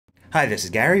Hi, this is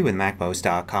Gary with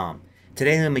MACMOST.com.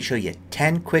 Today let me show you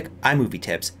 10 quick iMovie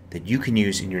tips that you can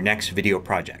use in your next video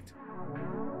project.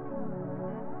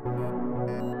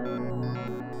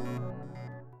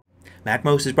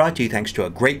 MACMOST is brought to you thanks to a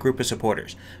great group of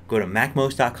supporters. Go to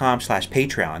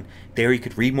MACMOST.com/Patreon. There you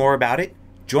could read more about it,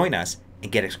 join us, and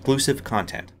get exclusive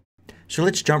content. So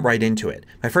let's jump right into it.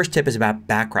 My first tip is about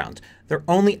backgrounds. There are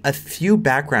only a few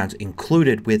backgrounds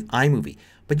included with iMovie,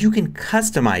 but you can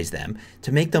customize them to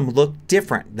make them look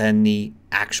different than the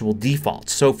actual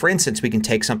defaults. So for instance, we can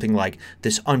take something like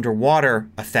this underwater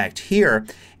effect here,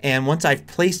 and once I've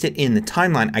placed it in the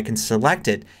timeline I can select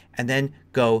it and then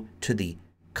go to the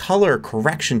color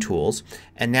correction tools,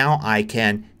 and now I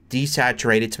can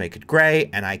desaturate it to make it gray,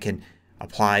 and I can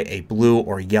apply a blue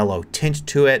or yellow tint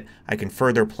to it. I can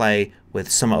further play with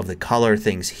some of the color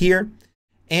things here,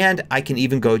 and I can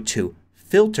even go to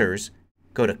filters,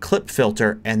 go to clip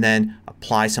filter, and then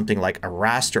apply something like a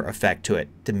raster effect to it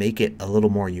to make it a little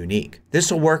more unique.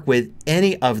 This will work with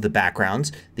any of the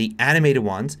backgrounds, the animated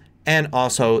ones and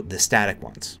also the static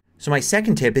ones. So my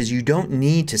second tip is you don't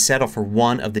need to settle for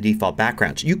one of the default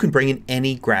backgrounds. You can bring in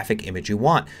any graphic image you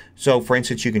want. So for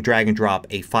instance, you can drag and drop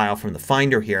a file from the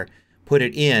Finder here, put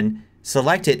it in,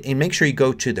 select it, and make sure you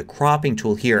go to the cropping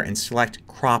tool here and select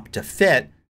crop to fit,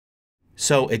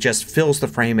 so it just fills the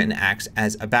frame and acts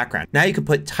as a background. Now you can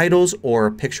put titles or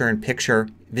picture-in-picture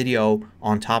video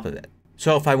on top of it.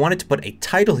 So if I wanted to put a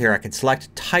title here I can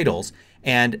select titles,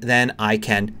 and then I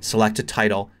can select a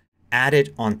title, add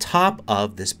it on top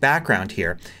of this background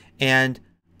here, and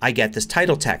I get this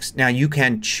title text. Now you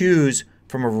can choose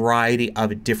from a variety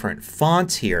of different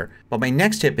fonts here, but my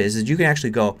next tip is you can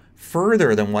actually go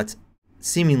further than what's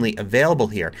seemingly available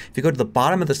here. If you go to the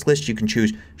bottom of this list you can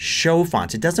choose show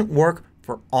fonts. It doesn't work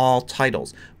for all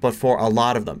titles, but for a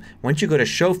lot of them. Once you go to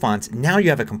show fonts, now you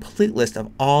have a complete list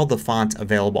of all the fonts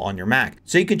available on your Mac.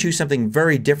 So you can choose something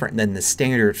very different than the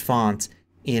standard fonts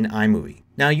in iMovie.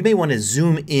 Now you may want to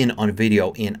zoom in on a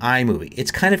video in iMovie.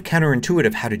 It's kind of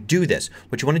counterintuitive how to do this.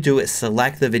 What you want to do is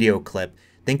select the video clip,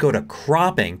 then go to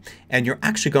cropping, and you're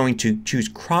actually going to choose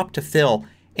crop to fill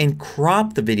and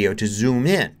crop the video to zoom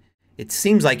in. It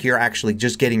seems like you're actually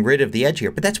just getting rid of the edge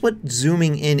here, but that's what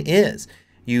zooming in is.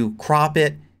 You crop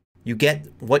it, you get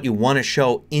what you want to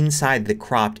show inside the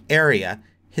cropped area,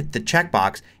 hit the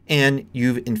checkbox, and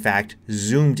you've in fact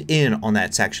zoomed in on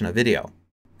that section of video.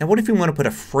 Now what if you want to put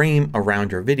a frame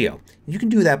around your video? You can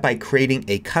do that by creating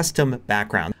a custom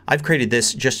background. I've created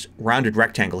this just rounded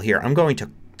rectangle here. I'm going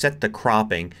to set the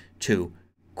cropping to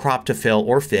crop to fill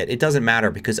or fit. It doesn't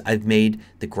matter because I've made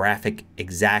the graphic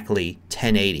exactly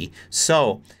 1080.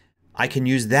 So I can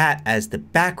use that as the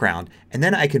background, and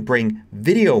then I could bring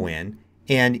video in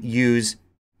and use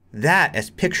that as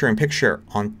picture-in-picture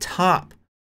on top.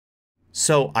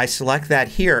 So I select that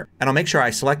here, and I'll make sure I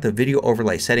select the video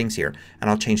overlay settings here, and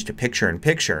I'll change to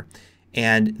picture-in-picture.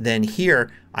 And then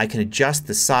here I can adjust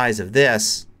the size of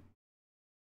this.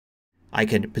 I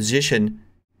can position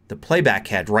the playback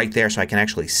head right there so I can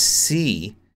actually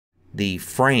see the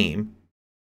frame,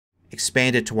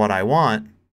 expand it to what I want,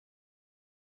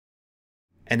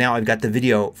 and now I've got the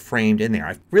video framed in there.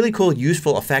 A really cool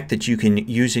useful effect that you can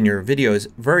use in your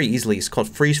videos very easily is called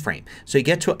freeze frame. So you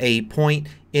get to a point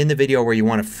in the video where you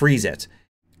want to freeze it.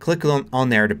 Click on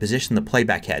there to position the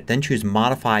playback head. Then choose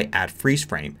Modify Add Freeze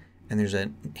Frame, and there's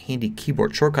a handy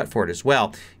keyboard shortcut for it as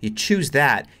well. You choose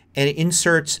that and it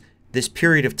inserts this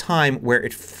period of time where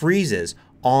it freezes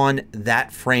on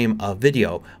that frame of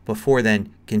video before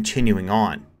then continuing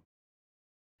on.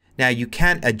 Now you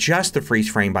can adjust the freeze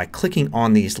frame by clicking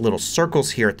on these little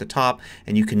circles here at the top,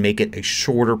 and you can make it a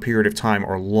shorter period of time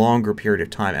or longer period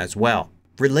of time as well.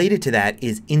 Related to that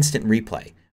is instant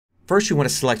replay. First you want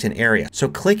to select an area. So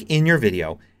click in your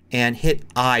video and hit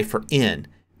I for in.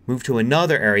 Move to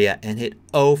another area and hit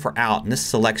O for out, and this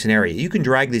selects an area. You can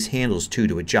drag these handles too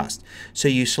to adjust. So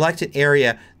you select an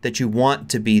area that you want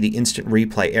to be the instant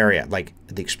replay area, like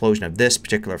the explosion of this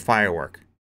particular firework.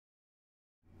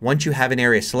 Once you have an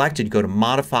area selected, go to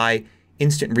Modify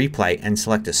Instant Replay and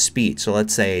select a speed. So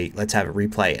let's have it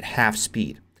replay at half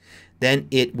speed. Then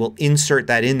it will insert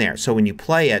that in there. So when you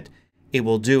play it, it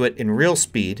will do it in real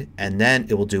speed, and then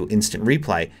it will do instant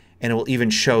replay. And it will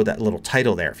even show that little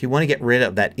title there. If you want to get rid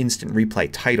of that instant replay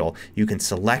title, you can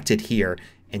select it here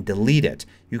and delete it.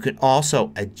 You can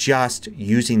also adjust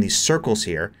using these circles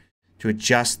here to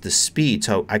adjust the speed,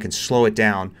 so I can slow it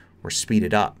down or speed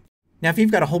it up. Now if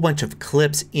you've got a whole bunch of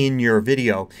clips in your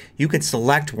video, you can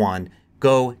select one,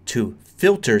 go to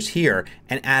Filters here,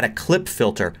 and add a clip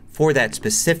filter for that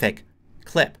specific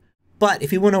clip. But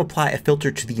if you want to apply a filter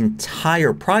to the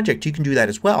entire project, you can do that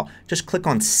as well. Just click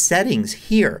on Settings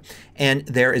here and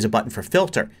there is a button for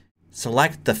Filter.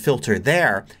 Select the filter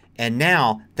there and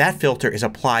now that filter is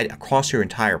applied across your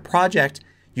entire project.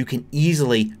 You can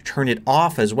easily turn it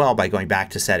off as well by going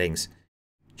back to Settings,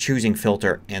 choosing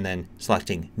Filter, and then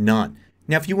selecting None.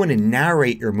 Now if you want to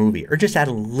narrate your movie or just add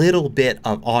a little bit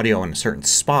of audio in a certain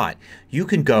spot, you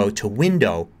can go to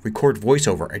Window, Record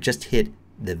Voiceover, or just hit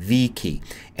the V key.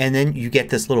 And then you get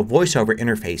this little voiceover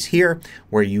interface here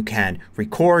where you can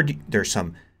record. There's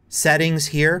some settings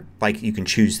here, like you can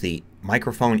choose the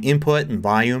microphone input and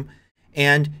volume,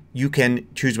 and you can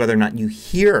choose whether or not you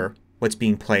hear what's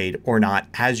being played or not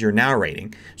as you're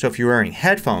narrating. So if you're wearing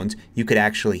headphones you could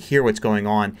actually hear what's going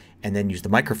on and then use the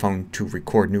microphone to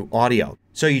record new audio.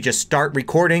 So you just start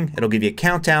recording. It'll give you a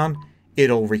countdown.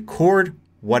 It'll record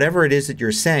whatever it is that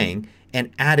you're saying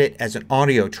and add it as an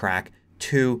audio track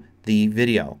to the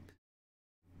video.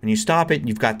 When you stop it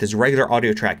you've got this regular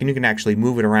audio track and you can actually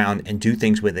move it around and do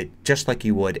things with it just like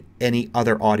you would any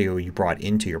other audio you brought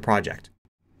into your project.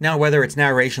 Now whether it's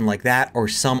narration like that or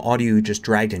some audio you just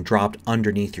dragged and dropped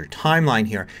underneath your timeline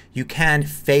here, you can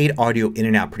fade audio in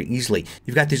and out pretty easily.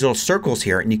 You've got these little circles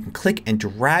here and you can click and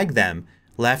drag them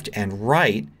left and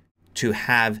right to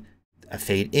have a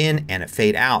fade in and a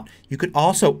fade out. You could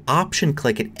also option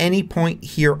click at any point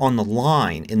here on the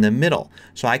line in the middle.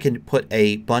 So I can put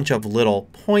a bunch of little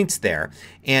points there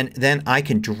and then I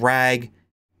can drag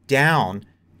down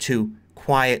to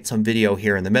quiet some video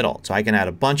here in the middle. So I can add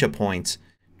a bunch of points,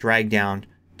 drag down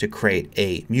to create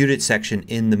a muted section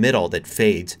in the middle that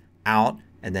fades out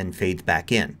and then fades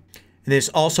back in. And this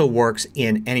also works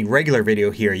in any regular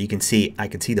video here. You can see I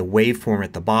can see the waveform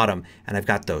at the bottom and I've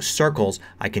got those circles.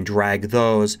 I can drag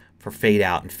those for fade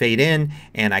out and fade in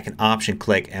and I can option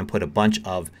click and put a bunch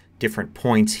of different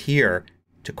points here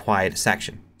to quiet a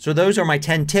section. So those are my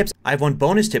 10 tips. I have one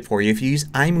bonus tip for you. If you use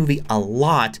iMovie a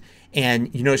lot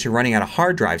and you notice you're running out of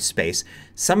hard drive space,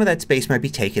 some of that space might be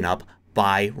taken up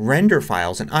by render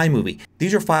files in iMovie.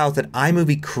 These are files that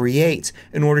iMovie creates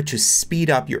in order to speed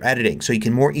up your editing so you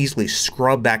can more easily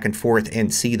scrub back and forth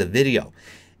and see the video.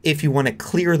 If you want to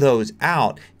clear those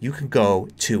out you can go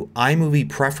to iMovie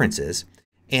Preferences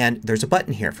and there's a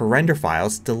button here for render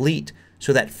files, Delete.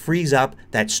 So that frees up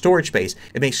that storage space.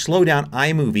 It may slow down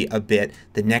iMovie a bit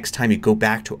the next time you go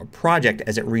back to a project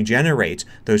as it regenerates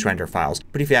those render files.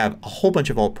 But if you have a whole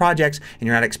bunch of old projects and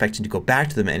you're not expecting to go back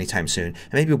to them anytime soon,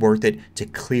 it may be worth it to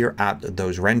clear out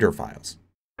those render files.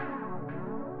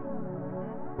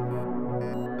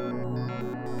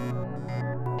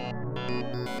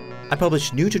 I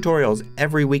publish new tutorials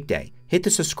every weekday. Hit the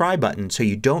subscribe button so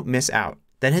you don't miss out.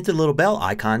 Then hit the little bell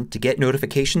icon to get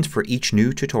notifications for each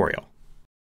new tutorial.